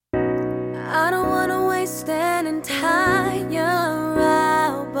I don't wanna waste an entire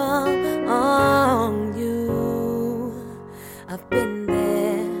album on you. I've been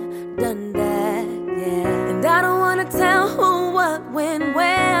there, done that, yeah. And I don't wanna tell who, what, when,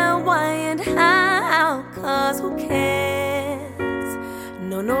 where, why, and how, 'cause who cares?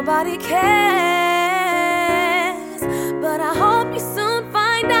 No, nobody cares. But I hope you soon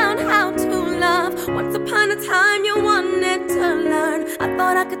find out how to love. Once upon a time you wanted to learn. I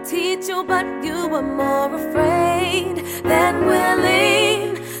thought I could teach you, but you were more afraid than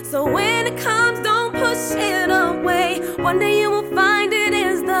willing. So when it comes, don't push it away. One day you will find it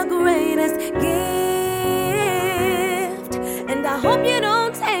is the greatest gift. And I hope you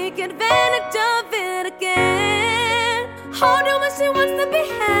don't take advantage of it again. Hold her when she wants to be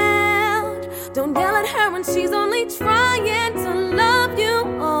held. Don't yell at her when she's only trying to love you.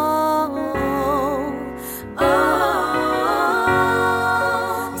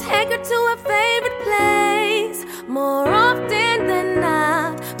 Take her to her favorite place more often than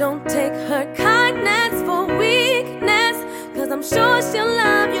not. Don't take her kindness for weakness, 'cause I'm sure she'll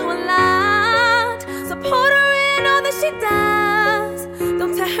love you a lot. Support her in all that she does.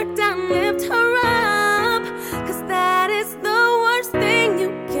 Don't tear her down, lift her up, 'cause that is the worst thing you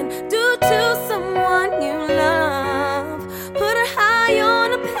can do to someone you love. Put her high on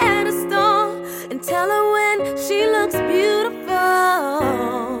a pedestal and tell her when she looks beautiful.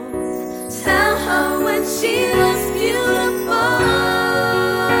 Tell her when she looks beautiful.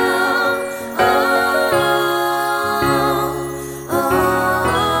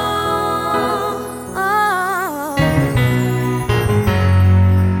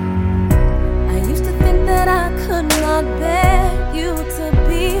 I used to think that I could not bear you to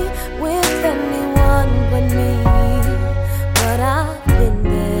be with anyone but me. But I've been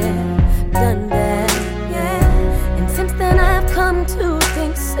there, done that, yeah. And since then I've come to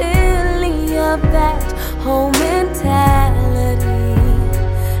think silly of that whole mentality.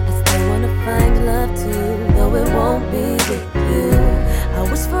 I still wanna find love too, though it won't be with you. I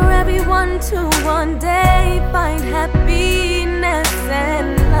wish for everyone to one day find happiness and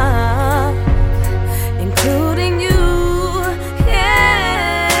love, including you,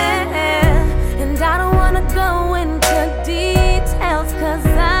 yeah. And I don't wanna go into details, 'cause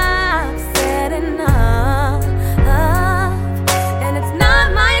I've said enough. And it's not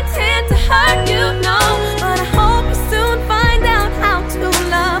my intent to hurt you, no, but I hope you soon find out how to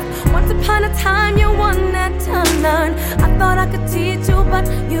love. Once upon a time you wanted to learn. I thought I could teach you, but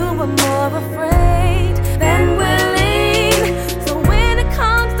you were more afraid than willing. So when it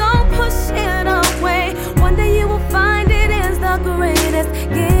comes, don't push it away. One day you will find it is the greatest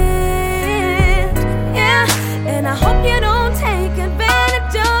gift, yeah. And I hope you don't take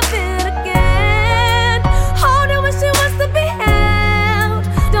advantage of it again. Hold her when she wants to be held.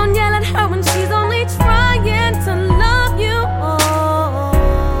 Don't yell at her when